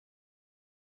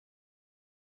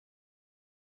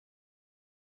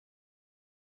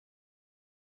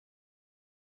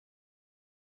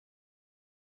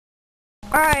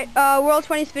Alright, world's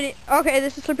funniest video. Okay,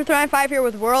 this is Slipper395 here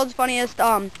with world's funniest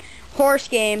horse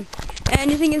game.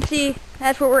 And as you can see,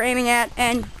 that's what we're aiming at.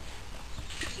 And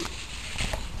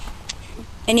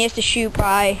he has to shoot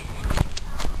by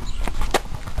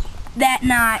that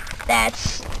knot.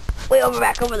 That's way over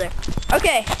back over there.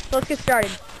 Okay, so let's get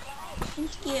started. I'm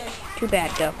scared. Too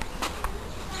bad though.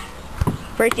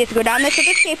 First you have to go down this with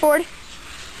the skateboard.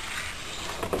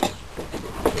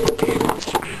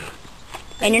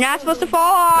 And you're not supposed to fall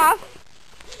off.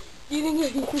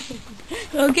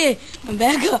 Okay, I'm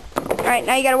back up. Alright,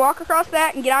 now you gotta walk across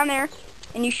that and get on there.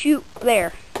 And you shoot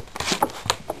there.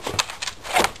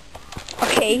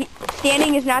 Okay,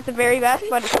 standing is not the very best,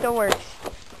 but it still works.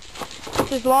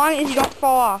 Just as long as you don't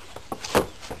fall off.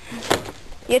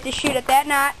 You have to shoot at that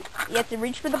knot. You have to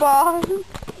reach for the ball.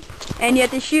 And you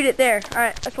have to shoot it there.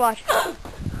 Alright, let's watch. Ah!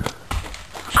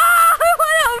 It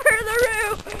went over the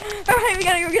roof! Alright, we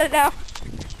gotta go get it now.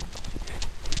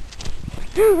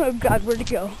 Oh God, where'd it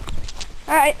go?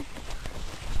 Alright.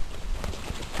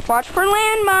 Watch for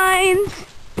landmines.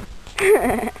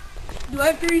 Do I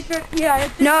have to restart? Yeah, I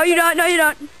have to. No, you don't. No, you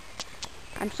don't.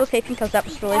 I'm still taping because that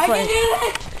was really I funny. can do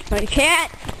it! No, you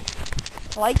can't.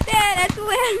 Like that. That's a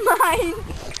landmine.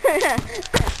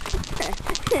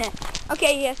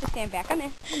 Okay, you have to stand back on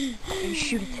it and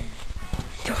shoot it.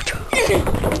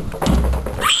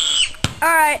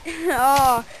 Alright.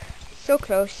 Oh, so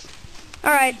close.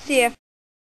 Alright, see ya.